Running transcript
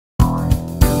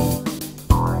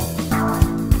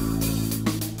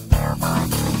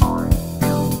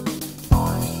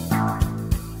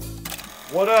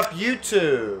What up,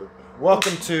 YouTube?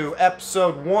 Welcome to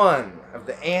episode 1 of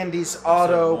the Andy's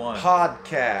Auto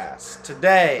Podcast.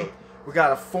 Today, we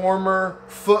got a former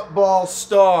football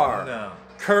star,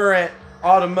 current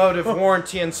automotive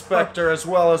warranty inspector, as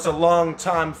well as a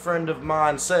longtime friend of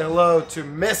mine. Say hello to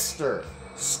Mr.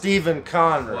 Stephen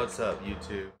Conrad. What's up,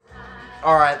 YouTube?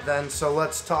 Alright then, so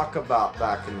let's talk about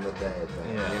back in the day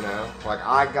then, you know? Like,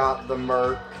 I got the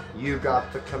Merc, you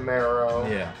got the Camaro.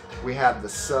 Yeah. We had the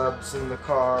subs in the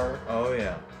car. Oh,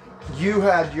 yeah. You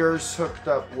had yours hooked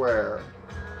up where?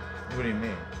 What do you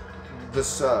mean? The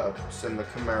subs in the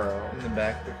Camaro. In the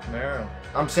back of the Camaro.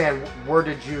 I'm saying, where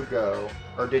did you go?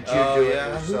 Or did you do it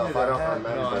yourself? I don't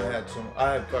remember. No,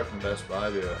 I had fucking Best Buy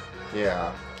do it.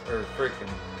 Yeah. Or freaking.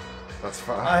 That's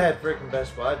fine. I had freaking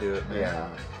Best Buy do it, man. Yeah.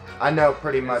 I know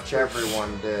pretty much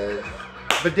everyone did.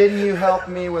 But didn't you help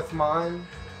me with mine?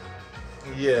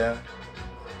 Yeah.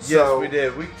 So, yes, we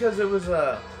did. Because it was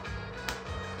a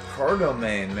car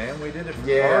domain, man. We did it for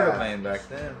car domain back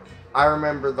then. I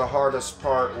remember the hardest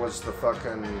part was the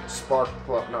fucking not spark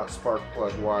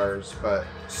plug wires, but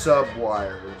sub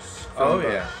wires.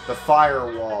 The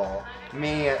firewall.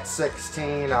 Me at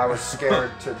 16, I was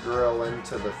scared to drill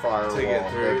into the firewall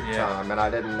big time, and I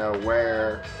didn't know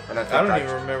where. And I don't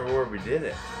even remember where we did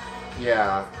it.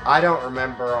 Yeah, I don't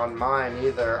remember on mine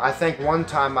either. I think one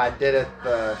time I did it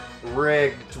the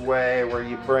rigged way, where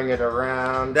you bring it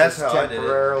around. That's just how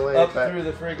temporarily. I did it. Up through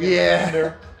the freaking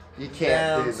fender. You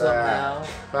can't do that. Somehow.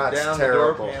 That's down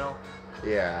terrible. The door panel.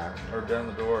 Yeah. Or down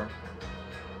the door.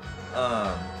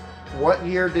 What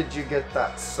year did you get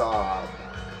that Saab?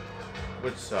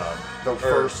 Which Saab? The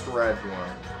first red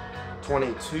one.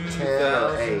 2010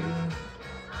 or 8?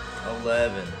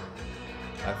 11,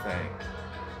 I think.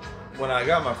 When I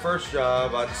got my first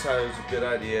job, I decided it was a good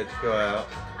idea to go out.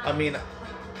 I mean,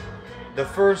 the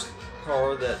first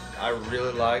car that I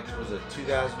really liked was a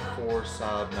 2004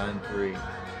 Saab 9.3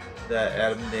 that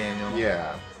Adam Daniel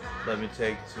let me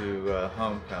take to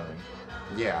homecoming.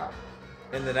 Yeah.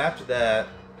 And then after that,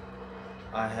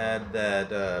 I had that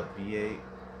V8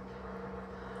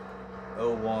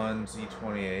 01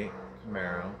 Z28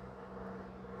 Camaro.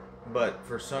 But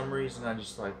for some reason, I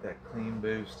just like that clean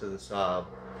boost to the Saab.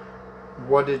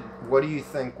 What do you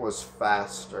think was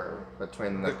faster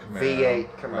between the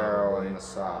V8 Camaro and the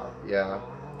Saab? Yeah.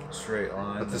 Straight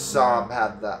line. But the Saab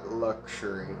had that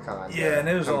luxury kind of. Yeah, and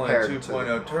it was only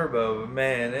 2.0 turbo, but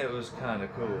man, it was kind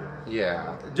of cool.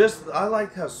 Yeah. I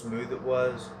liked how smooth it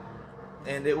was,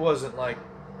 and it wasn't like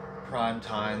prime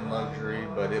time luxury,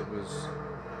 but it was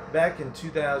back in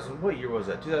 2000. What year was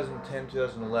that? 2010,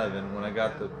 2011 when I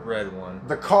got the red one.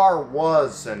 The car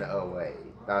was an 08.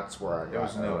 That's where I got it. It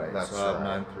was an 08. That's Saab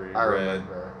right. 9.3 I red.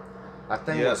 remember. I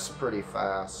think it was pretty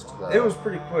fast, though. It was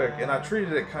pretty quick, and I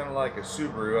treated it kind of like a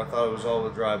Subaru. I thought it was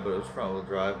all-wheel drive, but it was front-wheel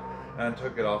drive, and I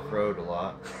took it off-road a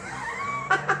lot.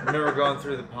 Remember going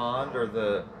through the pond, or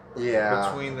the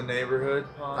between the neighborhood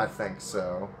pond? I think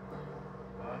so.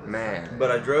 Man.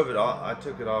 But I drove it off. I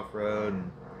took it off-road,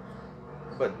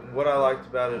 but what I liked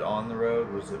about it on the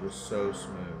road was it was so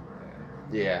smooth, man.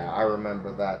 Yeah, I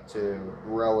remember that too.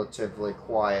 Relatively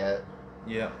quiet.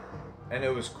 Yeah. And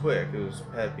it was quick. It was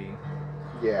peppy.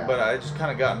 Yeah. But I just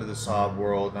kind of got into the Saab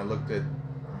world, and I looked at,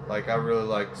 like, I really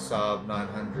like Saab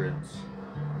 900s.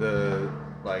 The,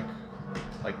 like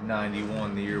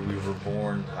 91, the year we were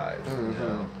born type, you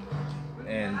know?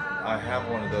 And I have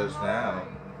one of those now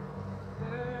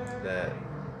that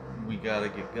we got to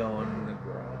get going in the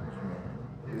garage,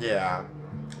 man. Yeah.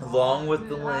 Along with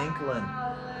the Lincoln.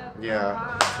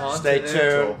 Yeah. Stay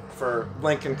tuned for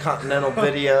Lincoln Continental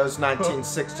videos,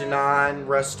 1969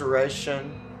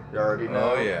 restoration. You already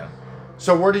know. Oh yeah.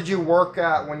 So where did you work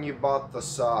at when you bought the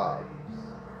Saab?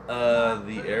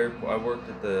 The airport. I worked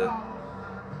at the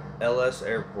LS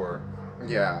Airport.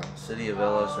 Yeah. City of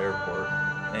LS Airport.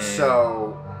 And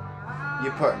so you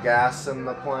put gas in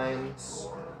the planes?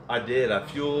 I did. I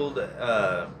fueled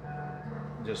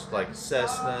just like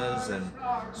Cessnas and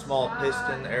small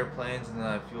piston airplanes, and then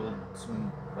I fueled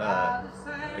some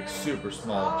like super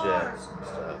small jets and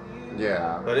stuff.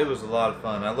 Yeah. But it was a lot of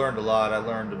fun. I learned a lot. I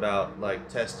learned about like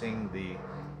testing the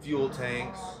fuel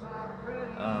tanks.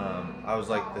 I was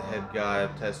like the head guy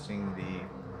of testing the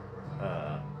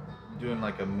doing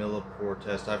like a millipore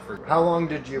test. I forgot. How long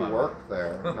did you work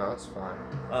there? No, it's fine.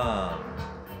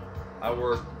 I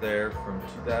worked there from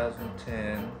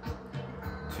 2010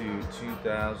 to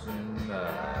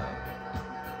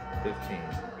 2015.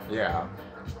 Yeah.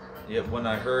 Yep, when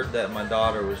I heard that my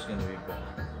daughter was going to be born.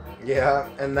 Yeah,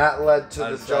 and that led to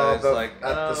the job like,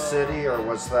 at the city, or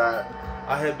was that?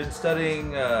 I had been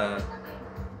studying like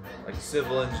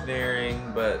civil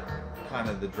engineering, but kind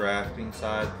of the drafting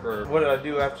side for what did I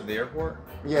do after the airport?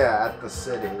 Yeah, at the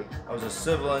city. I was a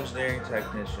civil engineering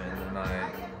technician, and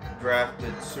I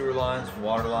drafted sewer lines,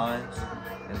 water lines,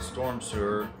 and storm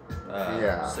sewer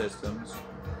systems.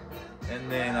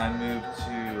 And then I moved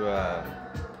to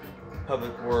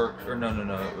public work, or no,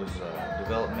 it was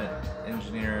development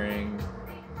engineering.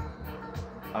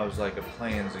 I was like a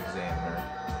plans examiner.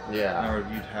 Yeah. And I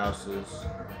reviewed houses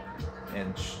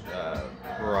and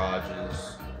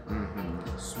garages,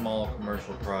 small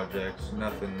commercial projects,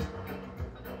 nothing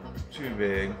too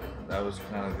big. That was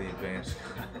kind of the advanced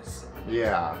guys.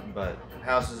 Yeah. But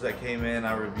houses that came in,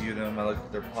 I reviewed them. I looked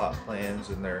at their plot plans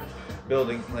and their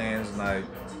building plans, and I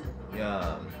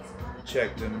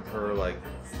checked them for like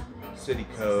city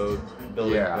code,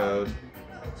 building code.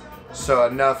 So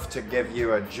enough to give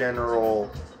you a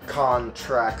general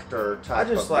contractor type I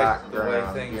just of like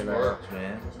background, the way things worked,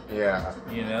 man. Yeah.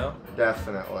 You know?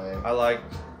 Definitely. I like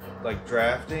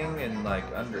drafting and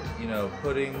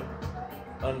putting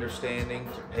understanding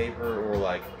to paper, or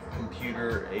like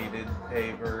computer aided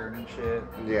paper and shit.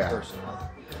 Yeah. Personally.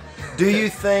 Do you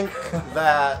think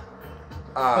that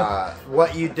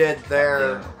what you did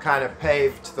there kind of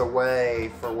paved the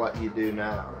way for what you do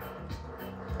now?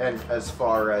 And as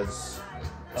far as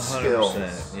 100%, skills.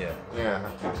 Yeah.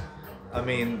 I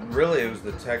mean, really, it was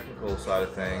the technical side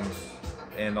of things,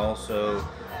 and also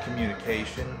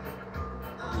communication.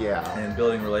 Yeah. And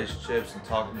building relationships and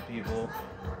talking to people,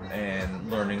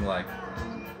 and learning like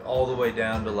all the way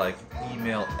down to like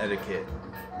email etiquette.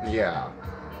 Yeah.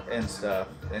 And stuff,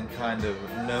 and kind of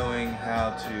knowing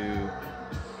how to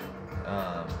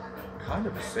kind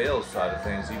of a sales side of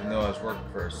things, even though I was working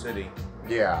for a city.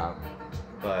 Yeah.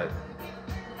 But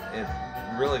it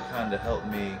really kind of helped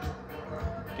me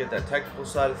get that technical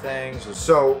side of things.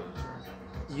 So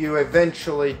you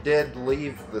eventually did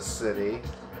leave the city,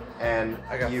 and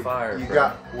I got fired. You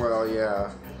bro.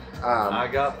 I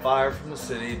got fired from the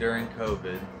city during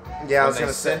COVID. Yeah, I was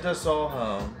gonna say. They sent us all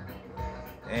home,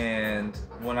 and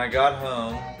when I got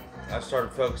home, I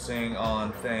started focusing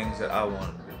on things that I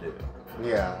wanted to do.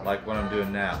 Yeah. Like what I'm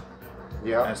doing now.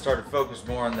 Yeah. I started to focus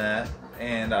more on that,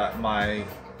 and my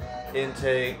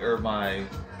intake or my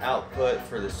output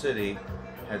for the city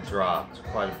had dropped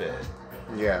quite a bit.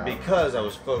 Yeah. Because I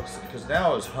was focused, because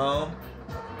now I was home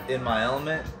in my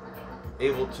element,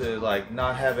 able to like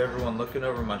not have everyone looking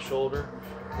over my shoulder,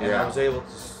 and I was able to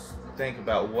think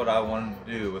about what I wanted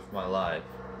to do with my life.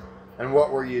 And what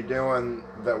were you doing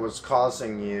that was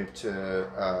causing you to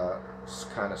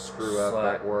kind of screw up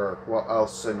at work? What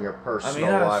else in your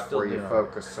personal life were you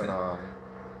focusing on?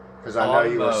 Because I know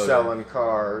you were selling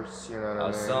cars, you know what I mean? I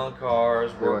was selling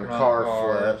cars, doing working on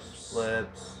car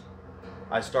flips.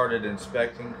 I started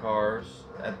inspecting cars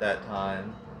at that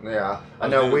time. Yeah, I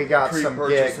know we got some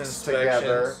gigs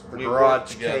together. The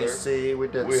Garage KC, we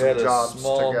did some jobs together. We had a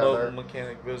small mobile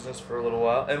mechanic business for a little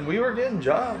while, and we were getting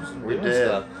jobs and doing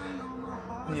stuff.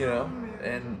 You know,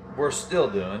 and we're still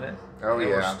doing it. Oh and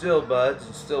yeah. We're still buds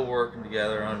and still working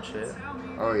together on shit.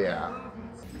 Oh yeah.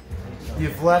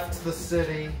 You've left the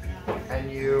city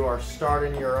and you are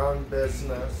starting your own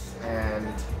business,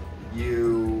 and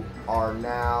you are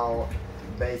now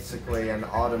basically an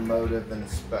automotive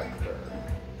inspector.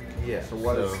 Yeah. So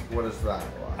what is that like?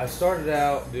 I started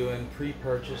out doing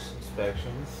pre-purchase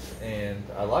inspections, and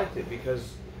I liked it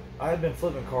because I had been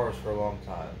flipping cars for a long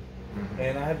time. Mm-hmm.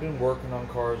 And I had been working on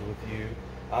cars with you.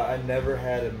 I never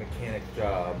had a mechanic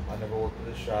job. I never worked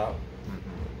at a shop.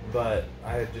 Mm-hmm. But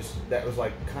I had that was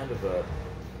like kind of a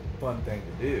fun thing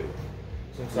to do.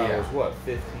 Since I was,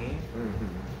 15?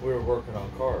 Mm-hmm. We were working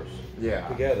on cars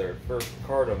together for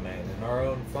car domain and our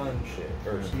own fun shit.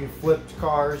 You flipped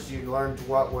cars, you learned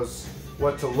what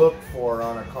to look for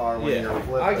on a car when you're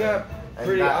flipping.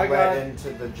 That led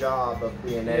into the job of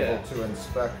being able to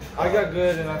inspect cars. I got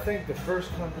good, and I think the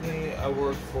first company I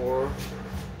worked for,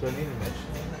 do I need to mention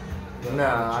that? No,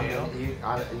 I mean, you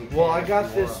well, I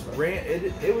got this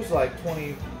it was like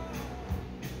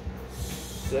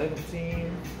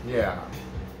 2017. Yeah.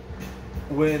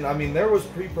 When, I mean, there was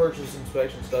pre-purchase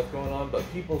inspection stuff going on, but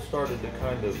people started to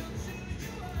kind of,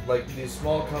 like, these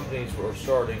small companies were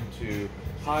starting to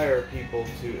hire people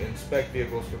to inspect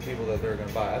vehicles for people that they're going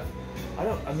to buy.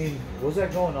 I mean, was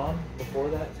that going on before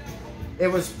that? It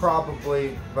was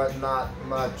probably, but not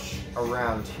much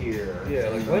around here. Yeah,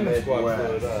 like Lemon Squad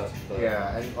blew it up.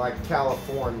 Yeah, and like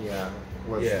California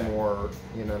was more,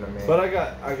 you know what I mean? But I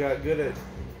got good at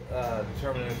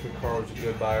determining if the car was a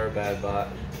good buy or a bad buy.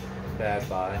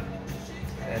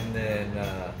 And then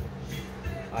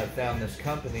I found this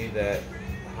company that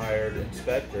hired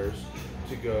inspectors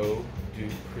to go do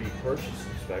pre-purchase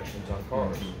inspections on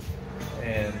cars.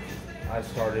 And I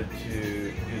started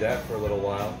to do that for a little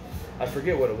while. I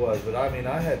forget what it was, but I mean,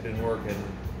 I had been working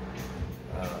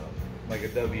like a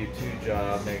W-2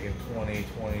 job, making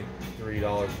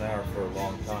 $23 an hour for a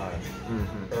long time,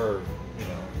 or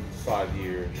 5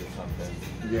 years or something.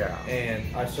 Yeah.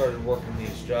 And I started working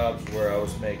these jobs where I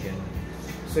was making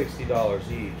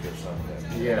 $60 each or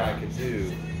something. Yeah. And I could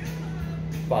do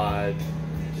 5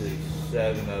 to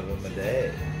 7 of them a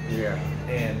day. Yeah.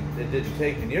 And it didn't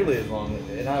take me nearly as long,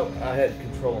 and I had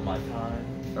control of my time.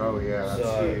 Oh yeah, that's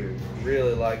so huge. I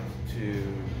really liked to.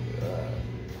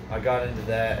 I got into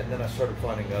that, and then I started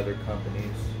finding other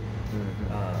companies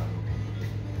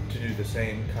to do the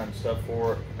same kind of stuff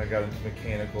for. I got into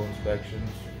mechanical inspections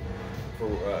for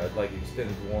like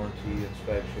extended warranty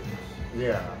inspections.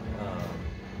 Yeah.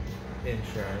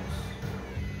 Insurance,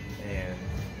 and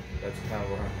that's kind of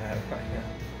where I'm at right now.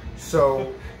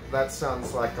 So that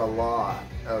sounds like a lot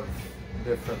of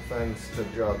different things to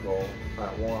juggle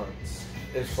at once.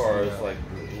 As far as like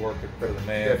working for the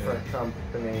man. Different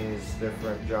companies,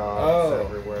 different jobs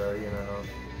everywhere,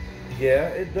 Yeah,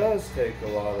 it does take a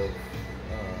lot of.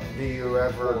 Do you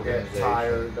ever get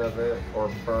tired of it or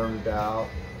burned out?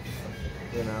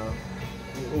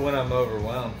 When I'm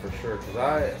overwhelmed, for sure, because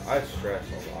I stress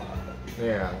a lot.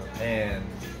 Yeah. And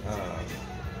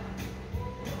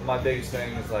my biggest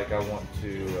thing is like I want to.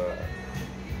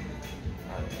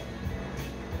 I don't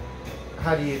know.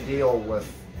 How do you deal with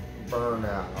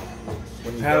burnout?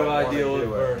 How do I deal with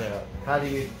burnout?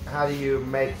 How do you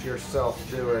make yourself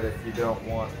do it if you don't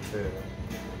want to?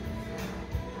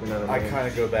 You know what I mean? I kind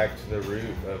of go back to the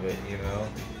root of it,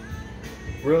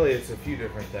 Really, it's a few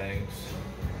different things.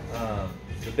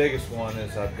 The biggest one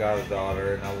is I've got a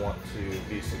daughter and I want to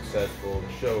be successful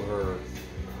and show her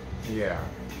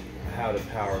how to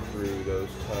power through those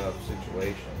tough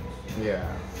situations. Yeah.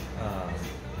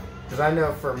 Because I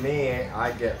know for me,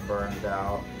 I get burned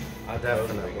out. I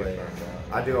Definitely. Totally get burned out.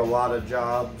 I do a lot of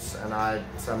jobs, and I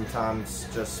sometimes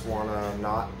just want to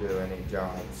not do any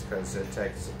jobs because it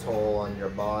takes a toll on your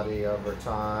body over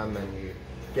time, and you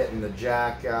getting the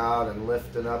jack out and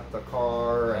lifting up the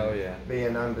car and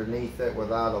being underneath it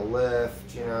without a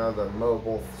lift. The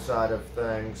mobile side of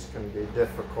things can be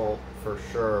difficult for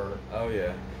sure. Oh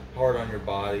yeah, hard on your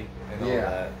body and all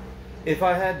that. If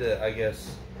I had to, I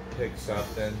guess, pick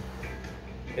something,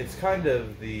 it's kind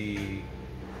of the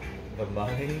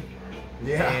money.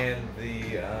 Yeah. And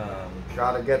the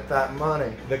gotta get that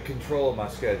money. The control of my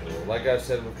schedule. Like I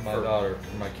said with my daughter,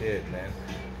 my kid, man.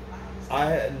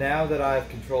 Now that I have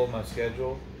control of my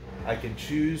schedule, I can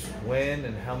choose when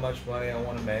and how much money I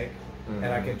want to make, and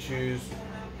I can choose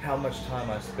how much time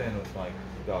I spend with my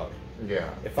daughter. Yeah.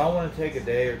 If I want to take a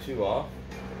day or two off,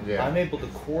 I'm able to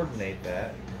coordinate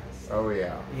that. Oh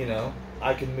yeah.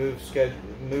 I can move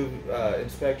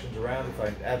inspections around if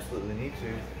I absolutely need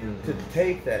to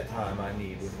take that time I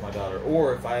need with my daughter,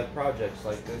 or if I have projects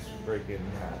like this freaking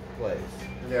place.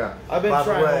 Yeah. I've been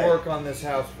trying to work on this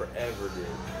house forever,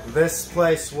 dude. This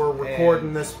place we're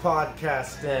recording this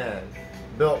podcast in,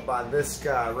 built by this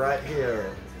guy right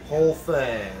here. Whole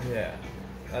thing. Yeah.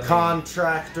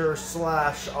 Contractor /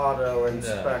 auto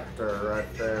inspector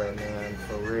right there, man.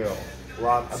 For real.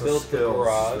 Lots of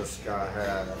skills this guy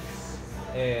has.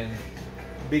 And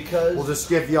because we'll just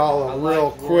give y'all a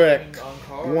real quick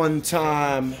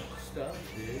one-time stuff,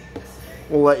 dude.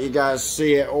 We'll let you guys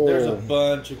see it all. There's a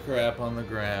bunch of crap on the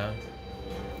ground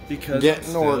because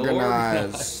getting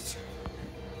organized.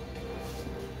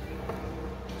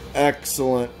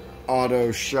 Excellent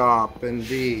auto shop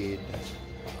indeed.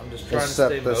 I'm just trying to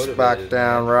set this back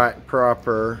down right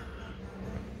proper.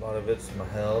 A lot of it's my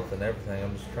health and everything.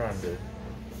 I'm just trying to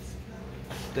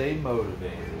stay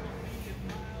motivated.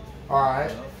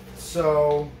 Alright,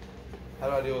 so how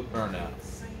do I deal with burnout?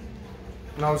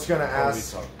 And I was going to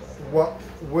ask, what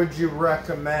would you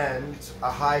recommend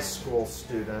a high school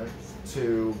student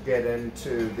to get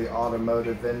into the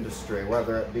automotive industry,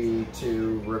 whether it be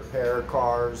to repair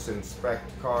cars,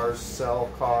 inspect cars, sell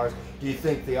cars? Do you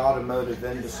think the automotive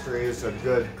industry is a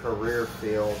good career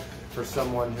field for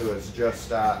someone who is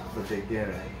just at the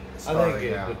beginning? I think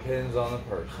it depends on the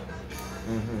person.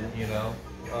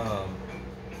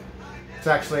 It's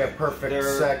actually a perfect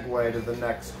segue to the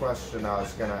next question I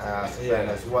was going to ask then,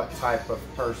 is what type of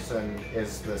person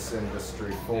is this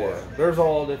industry for? Yeah. There's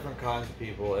all different kinds of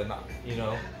people, and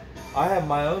I have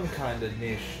my own kind of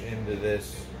niche into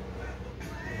this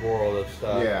world of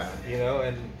stuff. Yeah.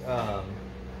 And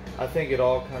I think it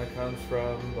all kind of comes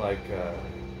from like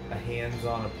a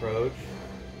hands-on approach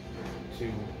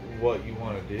to what you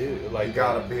want to do. Like you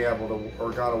gotta be able to,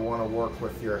 or gotta want to work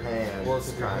with your hands. Work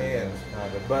with your hands,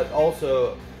 kind of. But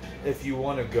also, if you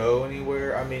want to go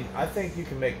anywhere, I mean, I think you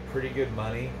can make pretty good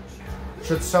money.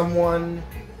 Should someone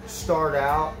start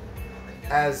out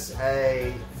as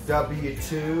a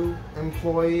W-2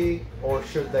 employee, or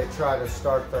should they try to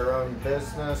start their own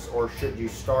business, or should you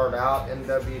start out in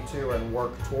W-2 and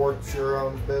work towards your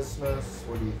own business?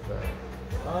 What do you think?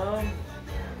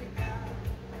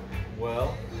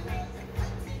 Well,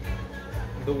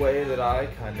 the way that I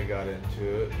kind of got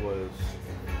into it was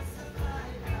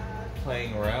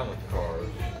playing around with cars.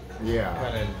 Yeah.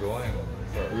 Kind of enjoying them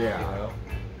first, yeah. You know?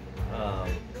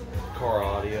 Car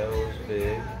audio was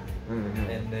big. Mm-hmm.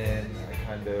 And then I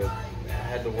kind of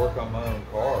had to work on my own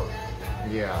car.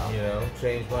 Yeah. You know,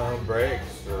 change my own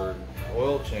brakes or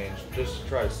oil change just to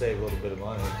try to save a little bit of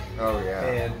money. Oh, yeah.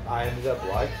 And I ended up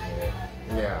liking it.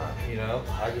 Yeah. You know,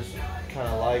 I just kind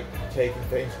of like taking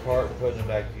things apart and putting them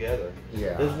back together.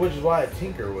 Yeah. Which is why I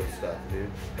tinker with stuff, dude.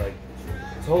 Like,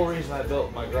 the whole reason I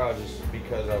built my garage is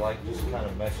because I like just kind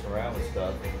of messing around with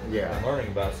stuff. Yeah. And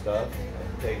learning about stuff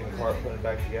and taking it apart, putting it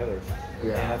back together.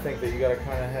 Yeah. And I think that you got to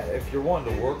kind of if you're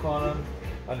wanting to work on them,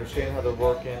 understand how they're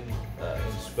working,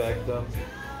 inspect them,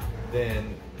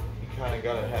 then you kind of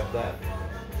got to have that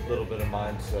little bit of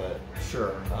mindset.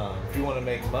 Sure. If you want to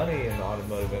make money in the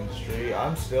automotive industry,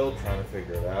 I'm still trying to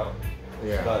figure it out.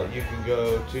 Yeah. But you can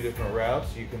go two different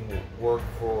routes. You can work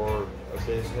for a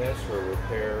business or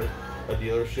repair a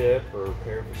dealership or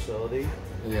repair facility.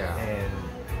 Yeah. And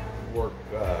work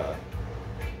a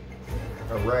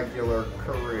regular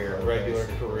career. A regular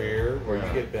basically. Career where Yeah.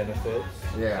 you get benefits.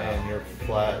 Yeah. And your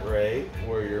flat rate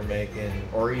where you're making.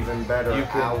 Or even better, you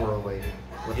can, hourly.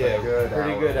 With yeah, a good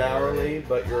pretty good hourly, rate.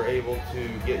 but you're able to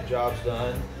get jobs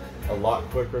done a lot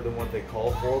quicker than what they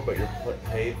call for, but you're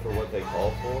paid for what they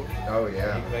call for. Oh,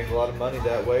 yeah. You can make a lot of money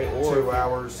that way. Or 2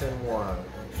 hours in one.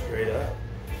 Straight up.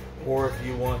 Or if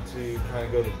you want to kind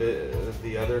of go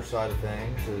the other side of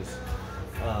things is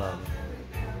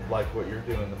like what you're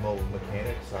doing, the mobile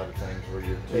mechanic side of things, where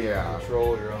you're taking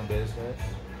control of your own business.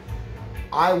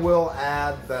 I will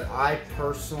add that I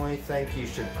personally think you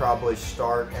should probably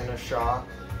start in a shop.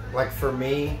 Like for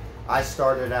me, I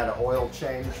started at an oil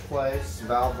change place,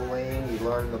 Valvoline. You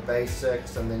learn the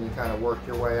basics and then you kind of work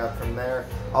your way up from there.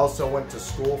 Also went to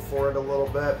school for it a little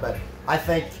bit, but I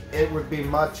think it would be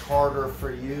much harder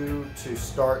for you to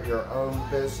start your own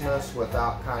business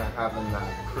without kind of having that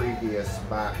previous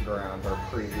background or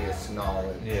previous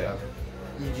knowledge. Yeah.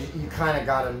 You kind of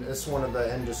got to, it's one of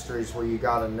the industries where you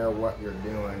got to know what you're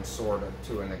doing, sort of,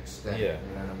 to an extent. Yeah.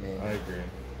 You know what I mean? I agree.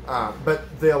 But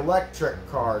the electric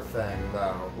car thing,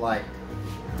 though, like,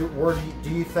 do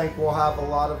you think we'll have a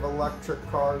lot of electric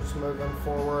cars moving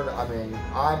forward? I mean,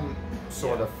 I'm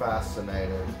sort of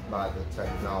fascinated by the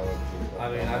technology.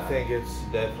 I mean, I think it's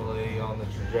definitely on the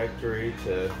trajectory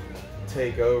to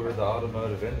take over the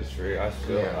automotive industry. I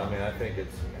mean, I think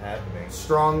it's happening.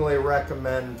 Strongly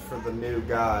recommend for the new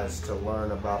guys to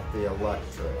learn about the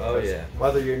electric. Oh yeah.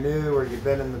 Whether you're new or you've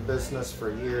been in the business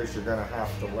for years, you're going to have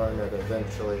to learn it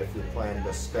eventually if you plan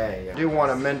to stay. I do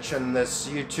want to mention this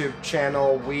YouTube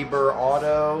channel, Weber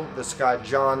Auto. This guy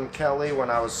John Kelly, when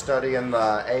I was studying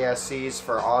the ASEs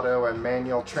for auto and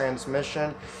manual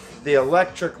transmission, the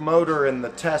electric motor in the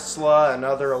Tesla and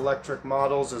other electric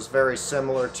models is very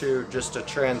similar to just a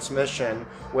transmission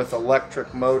with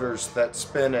electric motors that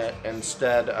spin it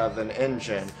instead of an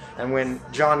engine. And when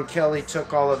John Kelly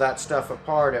took all of that stuff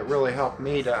apart, it really helped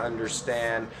me to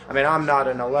understand. I mean, I'm not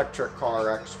an electric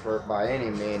car expert by any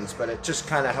means, but it just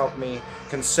kind of helped me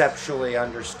conceptually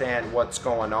understand what's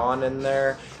going on in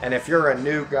there. And if you're a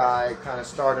new guy kind of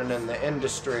starting in the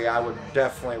industry, I would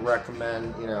definitely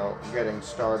recommend, you know, getting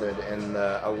started in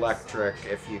the electric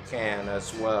if you can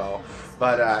as well.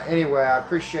 But anyway, I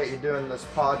appreciate you doing this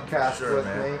podcast with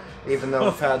me, even though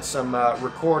we've had some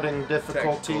recording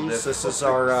difficulties. This is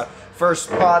our first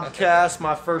podcast,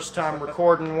 my first time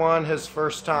recording one, his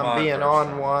first time being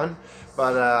on one.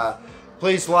 But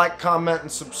please like, comment,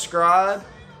 and subscribe.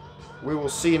 We will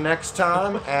see you next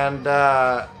time, and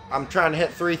I'm trying to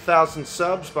hit 3,000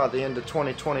 subs by the end of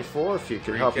 2024. If you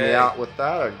could help me out with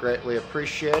that, I'd greatly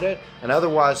appreciate it. And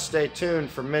otherwise, stay tuned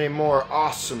for many more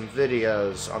awesome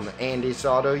videos on the Andy's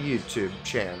Auto YouTube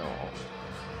channel.